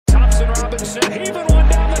Anderson heaving one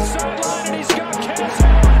down the sideline, and he's got Chaffey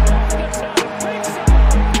over the top. Big side,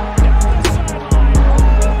 down the sideline.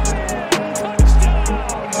 Touchdown.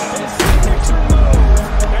 His signature move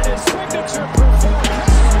and his signature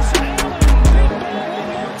performance. Allen did ball one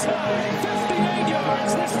more time. 58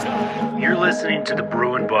 yards this time. You're listening to the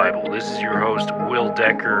Bruin Bible. This is your host, Will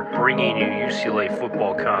Decker, bringing you UCLA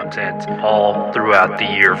football content all throughout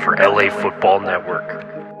the year for LA Football Network.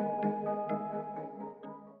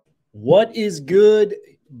 What is good,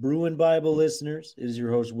 Bruin Bible listeners? It is your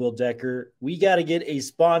host, Will Decker. We got to get a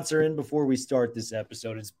sponsor in before we start this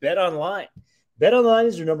episode. It's BetOnline. BetOnline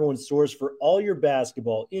is your number one source for all your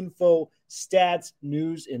basketball info, stats,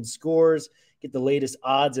 news, and scores. Get the latest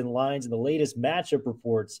odds and lines and the latest matchup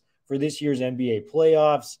reports for this year's NBA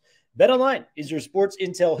playoffs. BetOnline is your sports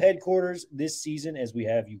intel headquarters this season, as we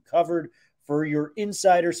have you covered for your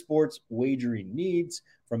insider sports wagering needs.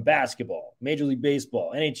 From basketball, Major League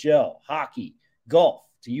Baseball, NHL, hockey, golf,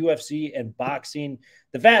 to UFC and boxing,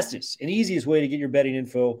 the fastest and easiest way to get your betting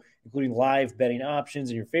info, including live betting options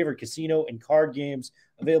and your favorite casino and card games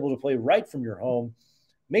available to play right from your home.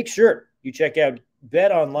 Make sure you check out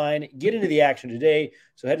BetOnline. Get into the action today.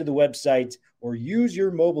 So head to the website or use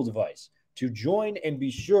your mobile device to join, and be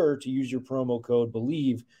sure to use your promo code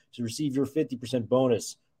BELIEVE to receive your 50%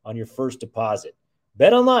 bonus on your first deposit.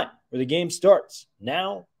 BetOnline, where the game starts.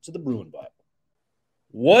 Now to the Bruin Bible.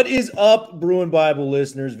 What is up, Bruin Bible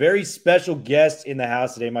listeners? Very special guest in the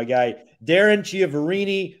house today, my guy, Darrin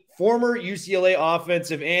Chiaverini, former UCLA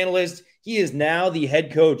offensive analyst. He is now the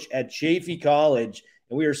head coach at Chaffey College,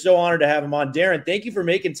 and we are so honored to have him on. Darrin, thank you for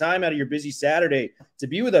making time out of your busy Saturday to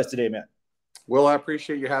be with us today, man. Well, I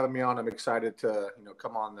appreciate you having me on. I'm excited to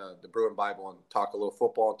come on the Bruin Bible and talk a little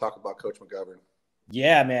football and talk about Coach McGovern.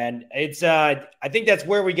 Yeah, man. It's I think that's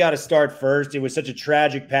where we got to start first. It was such a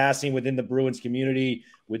tragic passing within the Bruins community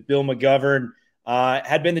with Bill McGovern.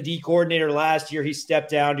 Had been the D coordinator last year. He stepped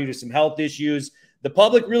down due to some health issues. The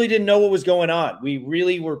public really didn't know what was going on. We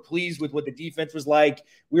really were pleased with what the defense was like.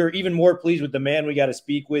 We were even more pleased with the man we got to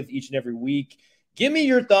speak with each and every week. Give me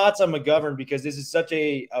your thoughts on McGovern, because this is such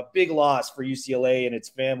a big loss for UCLA and its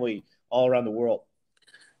family all around the world.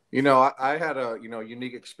 I had a,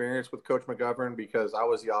 unique experience with Coach McGovern because I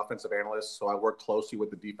was the offensive analyst. So I worked closely with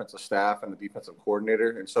the defensive staff and the defensive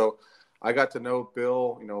coordinator. And so I got to know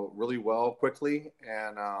Bill, really well quickly,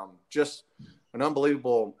 and just an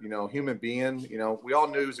unbelievable, human being. We all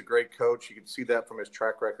knew he was a great coach. You could see that from his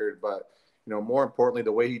track record. But, more importantly,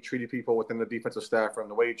 the way he treated people within the defensive staff room,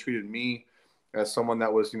 the way he treated me as someone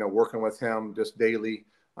that was, working with him just daily.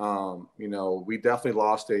 We definitely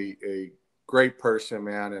lost a great person,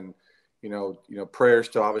 man. And, prayers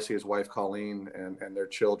to obviously his wife, Colleen, and their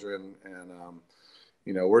children. And,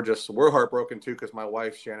 we're heartbroken too, because my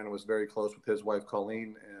wife, Shannon, was very close with his wife,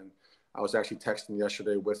 Colleen. And I was actually texting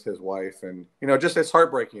yesterday with his wife, and, just, it's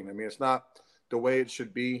heartbreaking. I mean, it's not the way it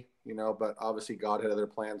should be, but obviously God had other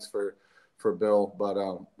plans for Bill, but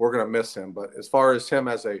we're going to miss him. But as far as him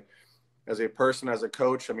as a person, as a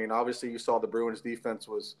coach, I mean, obviously you saw the Bruins defense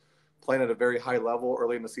was playing at a very high level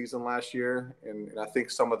early in the season last year. And I think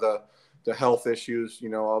some of the health issues,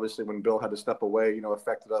 obviously when Bill had to step away,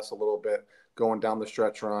 affected us a little bit going down the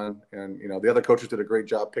stretch run. And, the other coaches did a great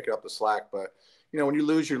job picking up the slack. But, when you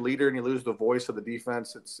lose your leader and you lose the voice of the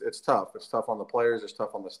defense, it's tough. It's tough on the players. It's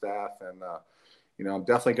tough on the staff. And, I'm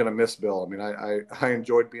definitely going to miss Bill. I mean, I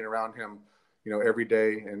enjoyed being around him, every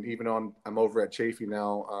day. And even I'm over at Chaffey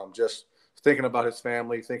now, just thinking about his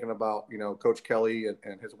family, thinking about, Coach Kelly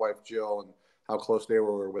and his wife, Jill, and how close they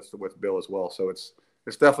were with Bill as well. So it's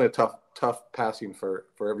definitely a tough passing for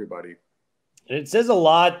everybody. And it says a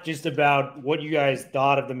lot just about what you guys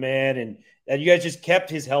thought of the man, and that you guys just kept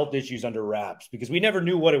his health issues under wraps, because we never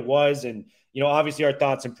knew what it was. And, obviously our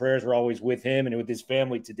thoughts and prayers were always with him and with his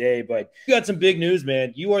family today. But you got some big news,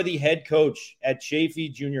 man. You are the head coach at Chaffey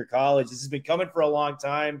Junior College. This has been coming for a long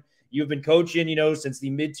time. You've been coaching, since the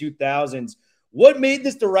mid-2000s. What made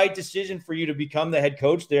this the right decision for you to become the head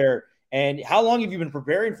coach there? And how long have you been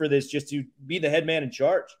preparing for this, just to be the head man in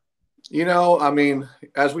charge?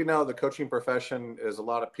 As we know, the coaching profession is a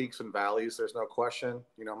lot of peaks and valleys. There's no question.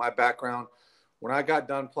 My background, when I got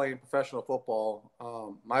done playing professional football,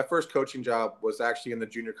 my first coaching job was actually in the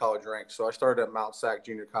junior college ranks. So I started at Mount Sac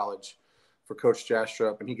Junior College for Coach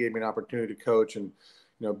Jastrup, and he gave me an opportunity to coach and,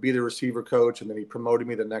 be the receiver coach. And then he promoted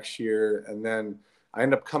me the next year. And then I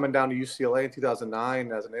ended up coming down to UCLA in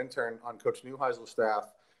 2009 as an intern on Coach Neuheisel's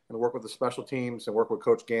staff, and work with the special teams and work with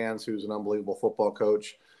Coach Gans, who's an unbelievable football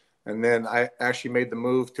coach. And then I actually made the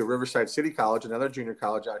move to Riverside City College, another junior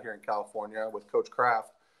college out here in California, with Coach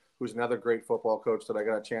Kraft, who's another great football coach that I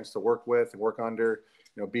got a chance to work with and work under.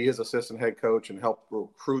 be his assistant head coach and help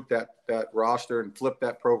recruit that roster and flip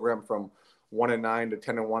that program from 1-9 to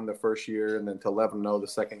 10-1 the first year, and then to 11-0 the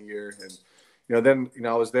second year. And then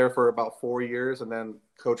I was there for about 4 years, and then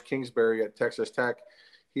Coach Kingsbury at Texas Tech,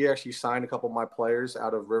 he actually signed a couple of my players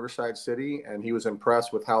out of Riverside City, and he was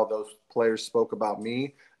impressed with how those players spoke about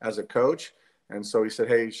me as a coach. And so he said,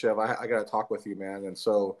 "Hey, Chev, I got to talk with you, man." And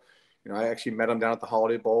so, I actually met him down at the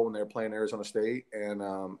Holiday Bowl when they were playing Arizona State, and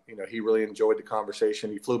he really enjoyed the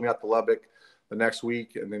conversation. He flew me out to Lubbock the next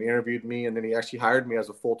week, and then he interviewed me, and then he actually hired me as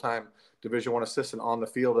a full-time Division I assistant on the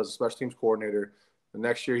field as a special teams coordinator. The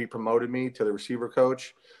next year, he promoted me to the receiver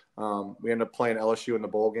coach. We ended up playing LSU in the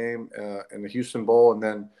bowl game, in the Houston Bowl, and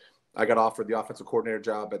then I got offered the offensive coordinator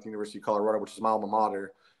job at the University of Colorado, which is my alma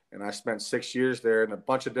mater. And I spent 6 years there in a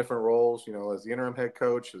bunch of different roles, as the interim head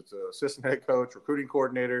coach, as the assistant head coach, recruiting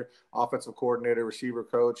coordinator, offensive coordinator, receiver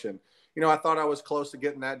coach. And, I thought I was close to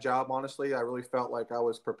getting that job, honestly. I really felt like I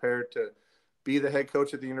was prepared to be the head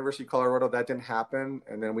coach at the University of Colorado. That didn't happen.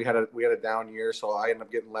 And then we had a down year, so I ended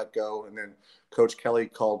up getting let go. And then Coach Kelly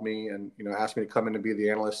called me and, asked me to come in and be the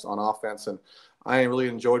analyst on offense. And I really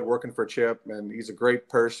enjoyed working for Chip, and he's a great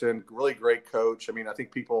person, really great coach. I mean, I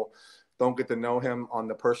think people don't get to know him on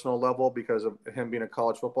the personal level because of him being a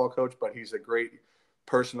college football coach, but he's a great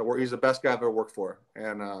person to work. He's the best guy I've ever worked for.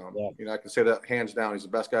 And, I can say that hands down, he's the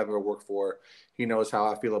best guy I've ever worked for. He knows how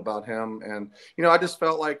I feel about him. And, I just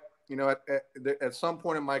felt like, at some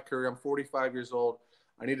point in my career, I'm 45 years old.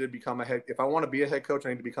 I needed to become if I want to be a head coach, I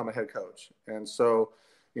need to become a head coach. And so,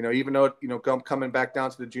 even though, coming back down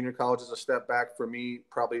to the junior college is a step back for me,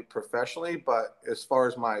 probably professionally, but as far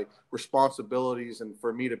as my responsibilities and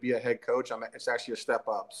for me to be a head coach, it's actually a step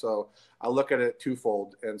up. So I look at it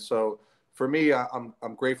twofold. And so for me,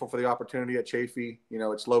 I'm grateful for the opportunity at Chaffey.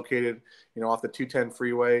 It's located, off the 210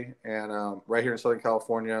 freeway and right here in Southern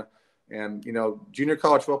California. And, junior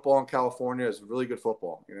college football in California is really good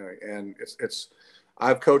football, and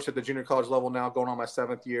I've coached at the junior college level now going on my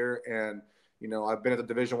 7th year. And, I've been at the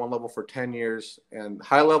Division I level for 10 years, and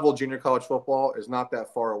high level junior college football is not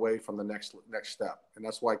that far away from the next step. And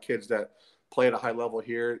that's why kids that play at a high level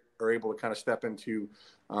here are able to kind of step into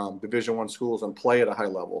Division I schools and play at a high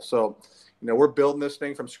level. So, we're building this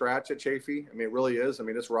thing from scratch at Chaffey. I mean, it really is. I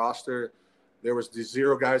mean, this roster, there was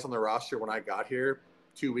 0 guys on the roster when I got here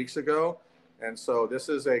 2 weeks ago. And so this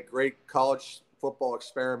is a great college football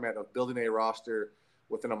experiment of building a roster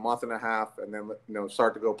within a month and a half, and then,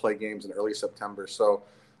 start to go play games in early September. So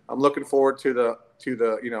I'm looking forward to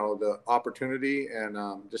the opportunity,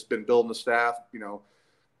 and just been building the staff,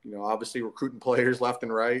 obviously recruiting players left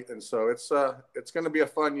and right. And so it's going to be a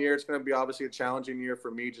fun year. It's going to be obviously a challenging year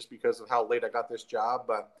for me just because of how late I got this job,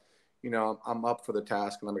 but, I'm up for the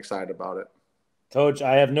task and I'm excited about it. Coach,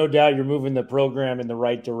 I have no doubt you're moving the program in the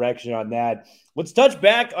right direction on that. Let's touch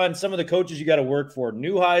back on some of the coaches you got to work for.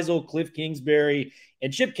 Neuheisel, Cliff Kingsbury,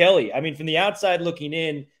 and Chip Kelly. I mean, from the outside looking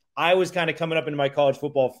in, I was kind of coming up into my college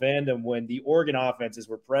football fandom when the Oregon offenses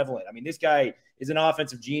were prevalent. I mean, this guy is an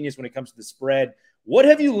offensive genius when it comes to the spread. What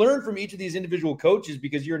have you learned from each of these individual coaches?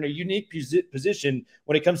 Because you're in a unique position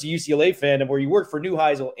when it comes to UCLA fandom where you work for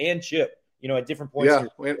Neuheisel and Chip. At different points.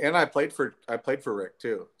 Yeah, and I played for Rick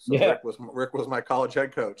too. So yeah. Rick was my college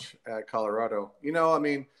head coach at Colorado. I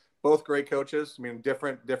mean, both great coaches. I mean,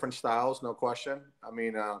 different styles, no question. I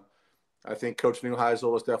mean, I think Coach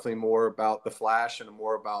Neuheisel was definitely more about the flash and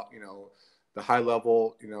more about the high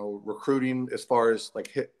level recruiting as far as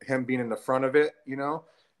like him being in the front of it.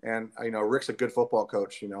 And Rick's a good football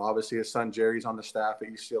coach. Obviously his son Jerry's on the staff at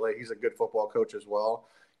UCLA. He's a good football coach as well.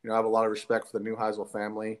 I have a lot of respect for the Neuheisel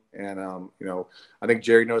family. And, I think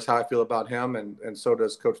Jerry knows how I feel about him, and so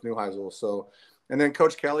does Coach Neuheisel. So, and then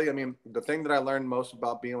Coach Kelly, I mean, the thing that I learned most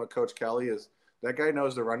about being with Coach Kelly is that guy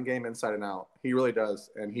knows the run game inside and out. He really does.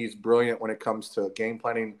 And he's brilliant when it comes to game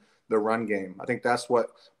planning the run game. I think that's what,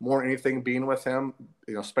 more than anything, being with him,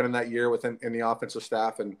 spending that year in the offensive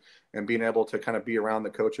staff and being able to kind of be around the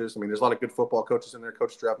coaches. I mean, there's a lot of good football coaches in there.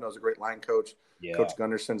 Coach Drevno is a great line coach. Yeah. Coach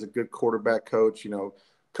Gunderson's a good quarterback coach.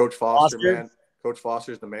 Coach Foster, man. Coach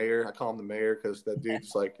Foster's the mayor. I call him the mayor because that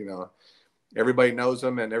dude's like, everybody knows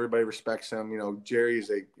him and everybody respects him. Jerry's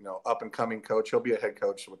a, up and coming coach. He'll be a head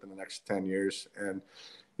coach within the next 10 years. And,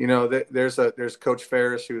 there's Coach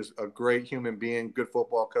Ferris, who's a great human being, good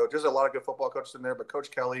football coach. There's a lot of good football coaches in there, but Coach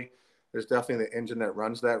Kelly, there's definitely the engine that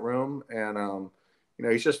runs that room. And,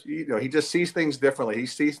 he's just, he just sees things differently. He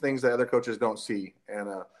sees things that other coaches don't see. And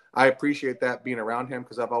I appreciate that being around him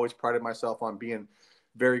because I've always prided myself on being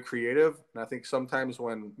very creative. And I think sometimes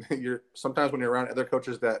when you're around other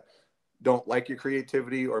coaches that don't like your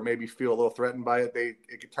creativity or maybe feel a little threatened by it,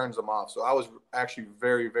 it turns them off. So I was actually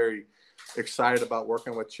very, very excited about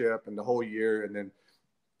working with Chip and the whole year. And then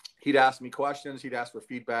he'd ask me questions. He'd ask for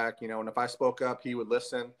feedback, and if I spoke up, he would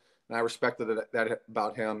listen. And I respected that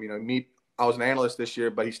about him. I was an analyst this year,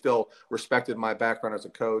 but he still respected my background as a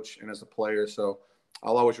coach and as a player. So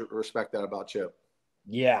I'll always respect that about Chip.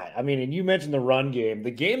 Yeah, I mean, and you mentioned the run game. The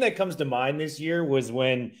game that comes to mind this year was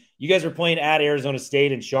when you guys were playing at Arizona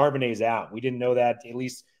State and Charbonnet's out. We didn't know that. At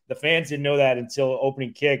least the fans didn't know that until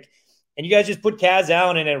opening kick. And you guys just put Kaz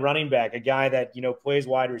Allen in at running back, a guy that, plays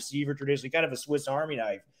wide receiver traditionally, kind of a Swiss Army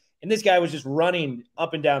knife. And this guy was just running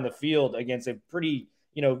up and down the field against a pretty,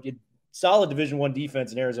 solid Division I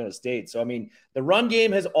defense in Arizona State. So, I mean, the run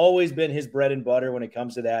game has always been his bread and butter when it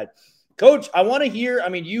comes to that. Coach, I want to hear,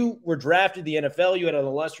 you were drafted the NFL. You had an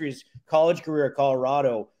illustrious college career at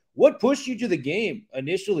Colorado. What pushed you to the game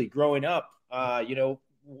initially growing up?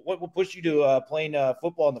 What pushed you to playing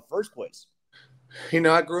football in the first place?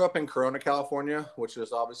 I grew up in Corona, California, which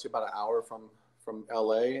is obviously about an hour from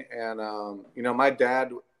LA. And, my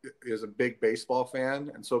dad is a big baseball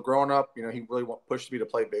fan. And so growing up, he really pushed me to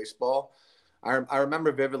play baseball. I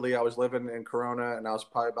remember vividly, I was living in Corona and I was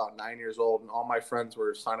probably about 9 years old, and all my friends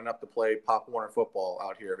were signing up to play Pop Warner football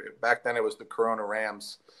out here. Back then it was the Corona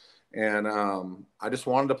Rams. And I just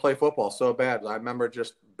wanted to play football so bad. I remember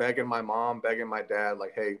just begging my mom, begging my dad,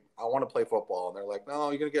 like, hey, I want to play football. And they're like, no,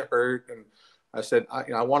 you're going to get hurt. And I said,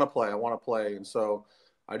 I want to play. I want to play. And so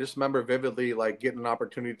I just remember vividly, like, getting an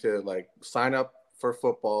opportunity to, like, sign up for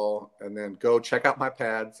football and then go check out my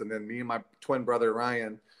pads. And then me and my twin brother,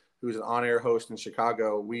 Ryan, who's an on-air host in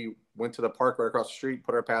Chicago, we went to the park right across the street,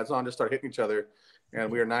 put our pads on, just started hitting each other.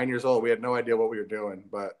 And we were 9 years old. We had no idea what we were doing,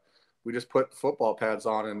 but we just put football pads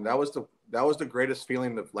on. And that was the greatest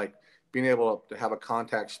feeling of, like, being able to have a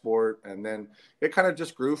contact sport. And then it kind of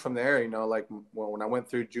just grew from there. Like when I went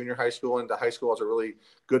through junior high school into high school, I was a really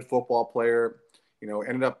good football player,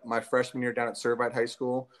 ended up my freshman year down at Servite High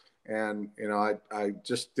School. And, I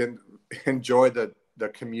just didn't enjoy the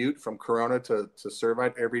commute from Corona to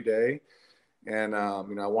Servite every day. And,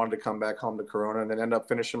 I wanted to come back home to Corona and then end up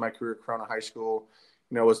finishing my career at Corona High School.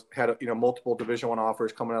 Had multiple Division I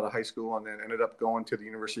offers coming out of high school, and then ended up going to the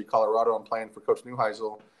University of Colorado and playing for Coach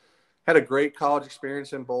Neuheisel. Had a great college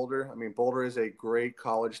experience in Boulder. Boulder is a great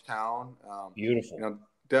college town. Beautiful.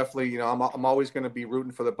 Definitely, I'm always going to be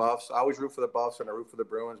rooting for the Buffs. I always root for the Buffs and I root for the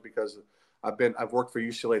Bruins because I've worked for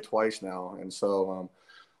UCLA twice now. And so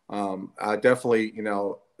I definitely,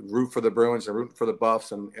 root for the Bruins and root for the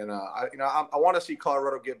Buffs. And I want to see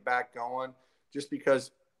Colorado get back going just because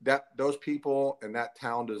those people and that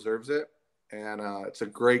town deserves it. And it's a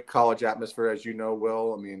great college atmosphere, as you know,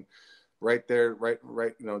 Will. Right there, right.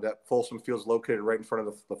 That Folsom Field's located right in front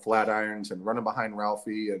of the Flatirons and running behind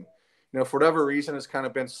Ralphie. And, for whatever reason, it's kind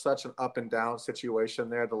of been such an up and down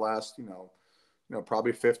situation there the last,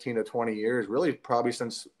 probably 15 to 20 years, really probably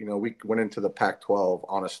since, we went into the Pac-12,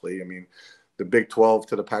 honestly. The Big 12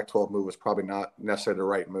 to the Pac-12 move was probably not necessarily the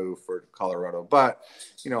right move for Colorado. But,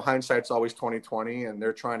 hindsight's always 20/20, and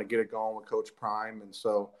they're trying to get it going with Coach Prime. And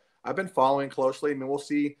so I've been following closely. We'll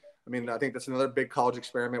see. I think that's another big college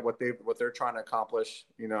experiment, what they're trying to accomplish,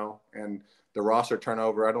 and the roster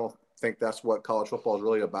turnover. I don't think that's what college football is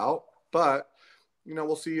really about, but,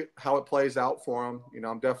 we'll see how it plays out for them.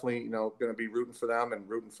 I'm definitely, going to be rooting for them and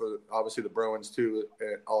rooting for obviously the Bruins too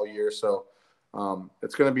all year. So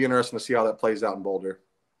it's going to be interesting to see how that plays out in Boulder.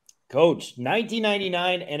 Coach,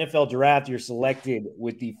 1999 NFL draft, you're selected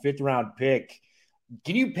with the 5th round pick.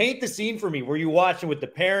 Can you paint the scene for me? Were you watching with the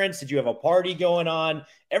parents? Did you have a party going on?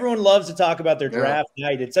 Everyone loves to talk about their draft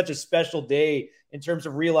night. It's such a special day in terms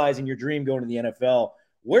of realizing your dream going to the NFL.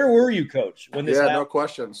 Where were you, Coach, when this happened? No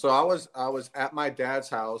question. So I was at my dad's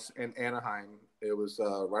house in Anaheim. It was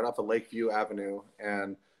right off of Lakeview Avenue,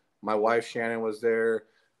 and my wife Shannon was there.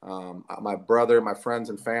 My brother, my friends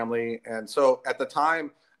and family. And so at the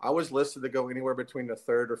time, I was listed to go anywhere between the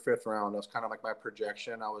 3rd or 5th round. That was kind of like my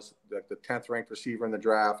projection. I was the 10th ranked receiver in the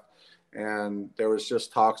draft. And there was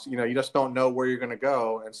just talks, you just don't know where you're going to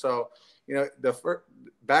go. And so,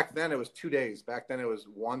 back then it was 2 days. Back then it was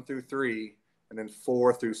 1 through 3 and then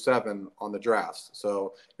 4 through 7 on the drafts.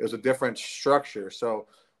 So it was a different structure. So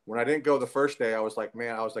when I didn't go the first day, I was like,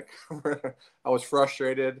 I was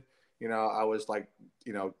frustrated. I was like,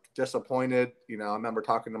 disappointed. I remember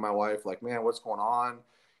talking to my wife, like, man, what's going on?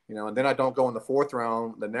 And then I don't go in the 4th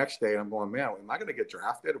round the next day. I'm going, man, am I going to get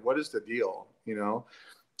drafted? What is the deal?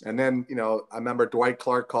 And then, I remember Dwight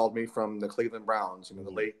Clark called me from the Cleveland Browns.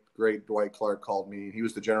 The late, great Dwight Clark called me. He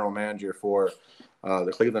was the general manager for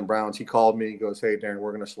the Cleveland Browns. He called me. He goes, hey, Darrin,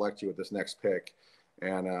 we're going to select you with this next pick.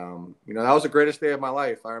 And, that was the greatest day of my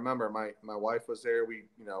life. I remember my wife was there. We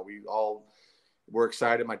all We're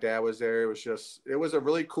excited. My dad was there. It was a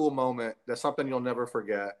really cool moment. That's something you'll never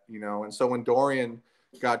forget, And so when Darrin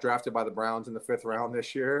got drafted by the Browns in the 5th round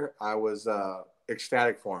this year, I was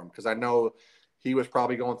ecstatic for him because I know he was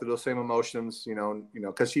probably going through those same emotions,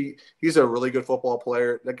 because he's a really good football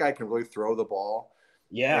player. That guy can really throw the ball.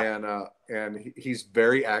 Yeah. And he's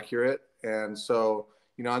very accurate. And so,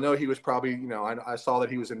 I know he was probably, I saw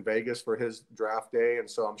that he was in Vegas for his draft day. And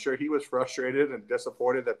so I'm sure he was frustrated and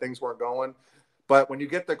disappointed that things weren't going. But when you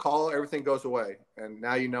get the call, everything goes away. And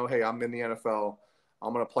now hey, I'm in the NFL.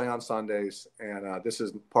 I'm going to play on Sundays, and this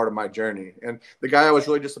is part of my journey. And the guy I was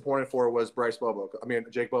really disappointed for was Jake Bobo,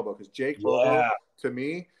 because Bobo, to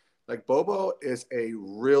me, Bobo is a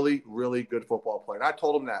really, really good football player. And I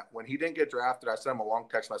told him that. When he didn't get drafted, I sent him a long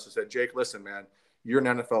text message and said, Jake, listen, man, you're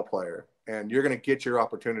an NFL player, and you're going to get your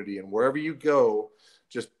opportunity. And wherever you go,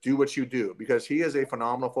 just do what you do, because he is a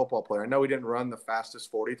phenomenal football player. I know he didn't run the fastest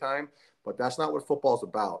 40 time, but that's not what football is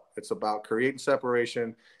about. It's about creating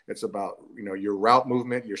separation. It's about, your route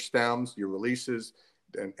movement, your stems, your releases,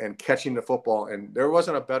 and catching the football. And there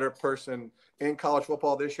wasn't a better person in college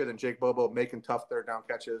football this year than Jake Bobo, making tough third down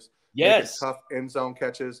catches, making tough end zone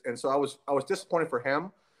catches. And so I was disappointed for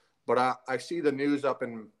him, but I see the news up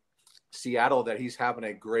in Seattle that he's having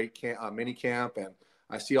a great mini camp, and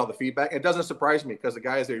I see all the feedback. It doesn't surprise me because the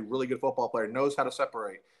guy is a really good football player, knows how to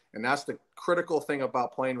separate. And that's the critical thing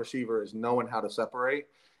about playing receiver, is knowing how to separate.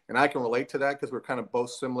 And I can relate to that because we're kind of both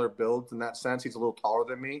similar builds in that sense. He's a little taller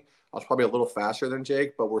than me. I was probably a little faster than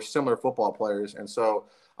Jake, but we're similar football players. And so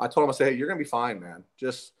I told him, hey, you're going to be fine, man.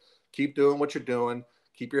 Just keep doing what you're doing.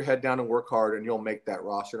 Keep your head down and work hard, and you'll make that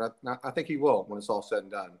roster. And I think he will when it's all said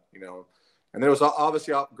and done, And it was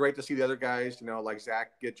obviously great to see the other guys, like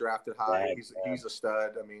Zach get drafted high. He's a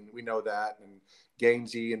stud. I mean, we know that. And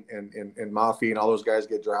Gainsey and Mafi and all those guys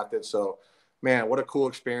get drafted. So, man, what a cool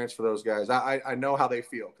experience for those guys. I know how they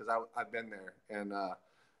feel because I've been there. And,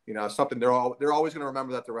 something they're always going to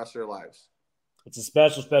remember that the rest of their lives. It's a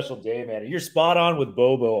special, special day, man. You're spot on with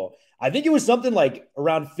Bobo. I think it was something like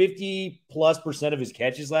around 50+% of his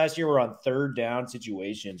catches last year were on third down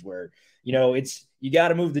situations where, you got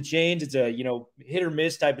to move the chains. It's a, hit or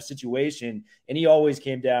miss type of situation. And he always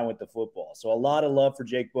came down with the football. So a lot of love for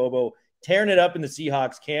Jake Bobo, tearing it up in the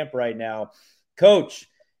Seahawks camp right now. Coach,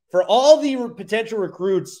 for all the potential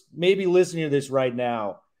recruits maybe listening to this right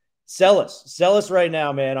now, sell us right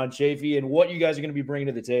now, man, on Chaffey and what you guys are going to be bringing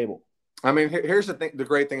to the table. I mean, here's the thing. The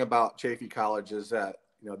great thing about Chaffey College is that,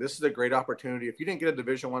 this is a great opportunity. If you didn't get a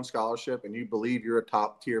Division I scholarship and you believe you're a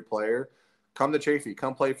top tier player, come to Chaffey.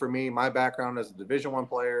 Come play for me. My background as a Division I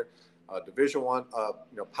player, Division I,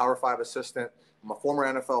 Power 5 assistant. I'm a former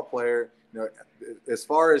NFL player. As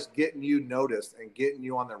far as getting you noticed and getting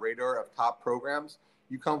you on the radar of top programs,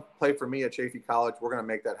 you come play for me at Chaffey College. We're going to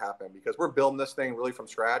make that happen because we're building this thing really from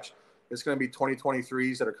scratch. It's going to be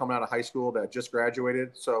 2023s that are coming out of high school that just graduated.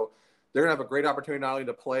 So they're going to have a great opportunity not only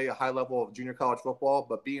to play a high level of junior college football,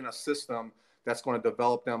 but be in a system that's going to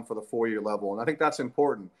develop them for the 4-year level. And I think that's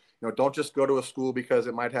important. Don't just go to a school because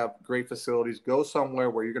it might have great facilities. Go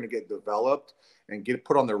somewhere where you're going to get developed and get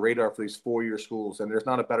put on the radar for these 4-year schools. And there's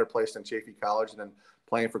not a better place than Chaffey College than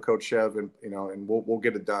playing for Coach Chev, and we'll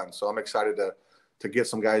get it done. So I'm excited to get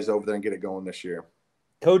some guys over there and get it going this year.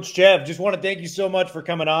 Coach Chev, just want to thank you so much for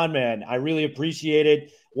coming on, man. I really appreciate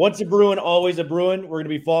it. Once a Bruin, always a Bruin. We're going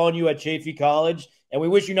to be following you at Chaffey College, and we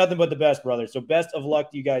wish you nothing but the best, brother. So best of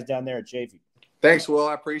luck to you guys down there at Chaffey. Thanks, Will.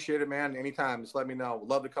 I appreciate it, man. Anytime, just let me know. Would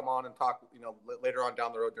love to come on and talk, later on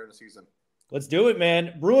down the road during the season. Let's do it,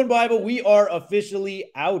 man. Bruin Bible, we are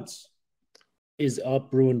officially out. Is up,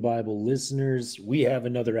 Bruin Bible listeners. We have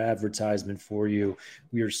another advertisement for you.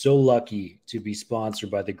 We are so lucky to be sponsored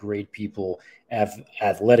by the great people at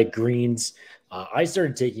Athletic Greens. I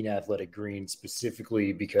started taking Athletic Greens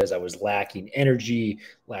specifically because I was lacking energy,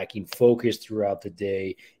 lacking focus throughout the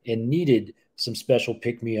day, and needed some special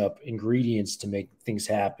pick-me-up ingredients to make things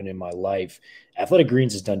happen in my life. Athletic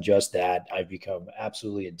Greens has done just that. I've become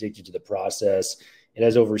absolutely addicted to the process. It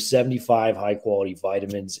has over 75 high-quality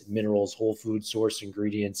vitamins, minerals, whole food source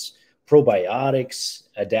ingredients, probiotics,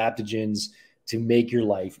 adaptogens to make your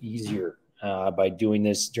life easier by doing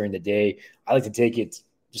this during the day. I like to take it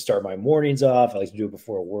to start my mornings off. I like to do it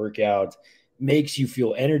before a workout. Makes you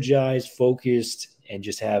feel energized, focused, and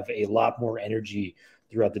just have a lot more energy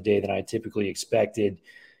throughout the day than I typically expected.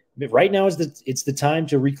 But right now it's the time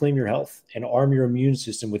to reclaim your health and arm your immune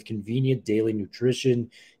system with convenient daily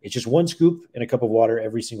nutrition. It's just one scoop in a cup of water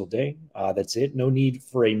every single day. That's it. No need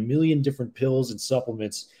for a million different pills and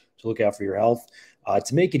supplements to look out for your health.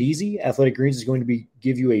 To make it easy, Athletic Greens is going to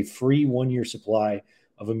give you a free 1-year supply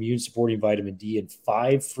of immune-supporting vitamin D and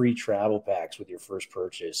 5 free travel packs with your first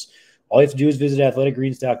purchase. All you have to do is visit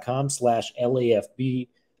athleticgreens.com/LAFB.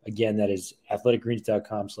 Again, that is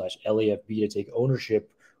athleticgreens.com/LAFB to take ownership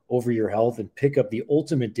over your health and pick up the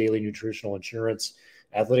ultimate daily nutritional insurance.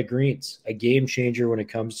 Athletic Greens, a game changer when it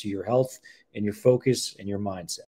comes to your health and your focus and your mindset.